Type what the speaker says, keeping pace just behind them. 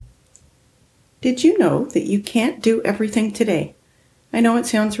Did you know that you can't do everything today? I know it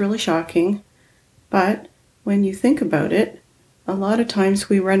sounds really shocking, but when you think about it, a lot of times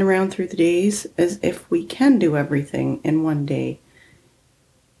we run around through the days as if we can do everything in one day.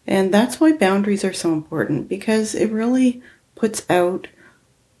 And that's why boundaries are so important, because it really puts out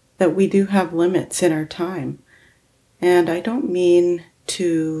that we do have limits in our time. And I don't mean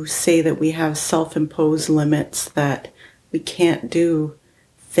to say that we have self-imposed limits that we can't do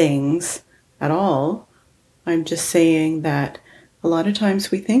things at all. I'm just saying that a lot of times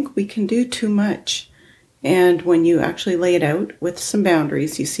we think we can do too much. And when you actually lay it out with some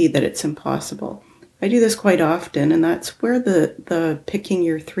boundaries, you see that it's impossible. I do this quite often, and that's where the picking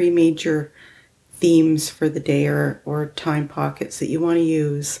your 3 major themes for the day or time pockets that you want to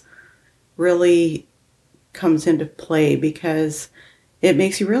use really comes into play, because it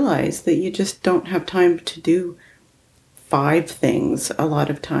makes you realize that you just don't have time to do 5 things a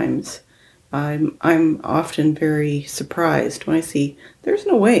lot of times. I'm often very surprised when I see there's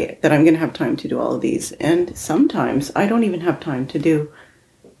no way that I'm going to have time to do all of these. And sometimes I don't even have time to do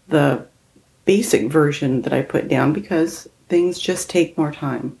the basic version that I put down because things just take more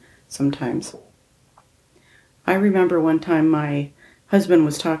time sometimes. I remember one time my husband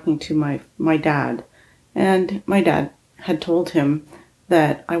was talking to my dad, and my dad had told him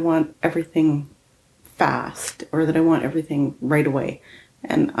that I want everything fast, or that I want everything right away.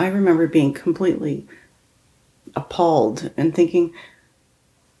 And I remember being completely appalled and thinking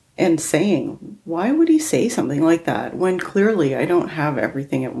and saying, why would he say something like that when clearly I don't have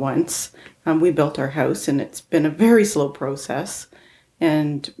everything at once? We built our house and it's been a very slow process,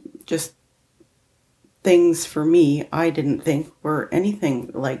 and just things for me I didn't think were anything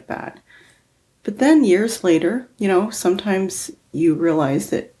like that. But then years later, sometimes you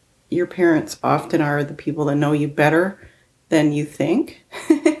realize that your parents often are the people that know you better than you think,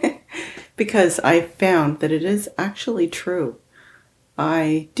 because I found that it is actually true.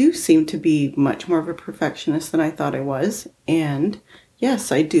 I do seem to be much more of a perfectionist than I thought I was, and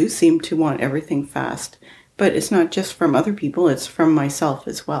yes, I do seem to want everything fast, but it's not just from other people, it's from myself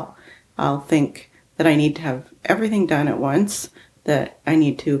as well. I'll think that I need to have everything done at once, that I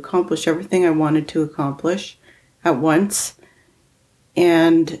need to accomplish everything I wanted to accomplish at once,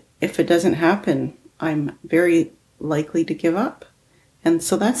 and if it doesn't happen, I'm very likely to give up. And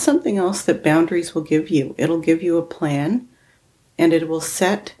so that's something else that boundaries will give you. It'll give you a plan, and it will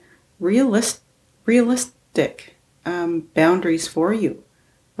set realistic boundaries for you,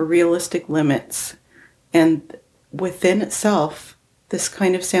 or realistic limits. And within itself, this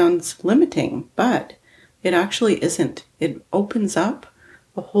kind of sounds limiting, but it actually isn't. It opens up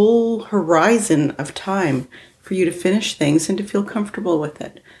a whole horizon of time for you to finish things and to feel comfortable with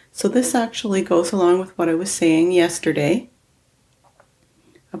it. So this actually goes along with what I was saying yesterday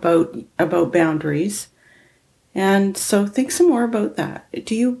about boundaries. And so think some more about that.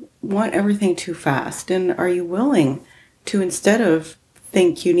 Do you want everything too fast? And are you willing to, instead of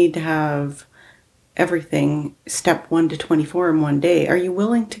think you need to have everything step 1 to 24 in one day, are you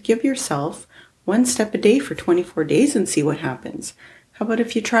willing to give yourself 1 step a day for 24 days and see what happens? How about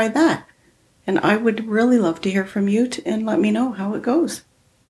if you try that? And I would really love to hear from you and let me know how it goes.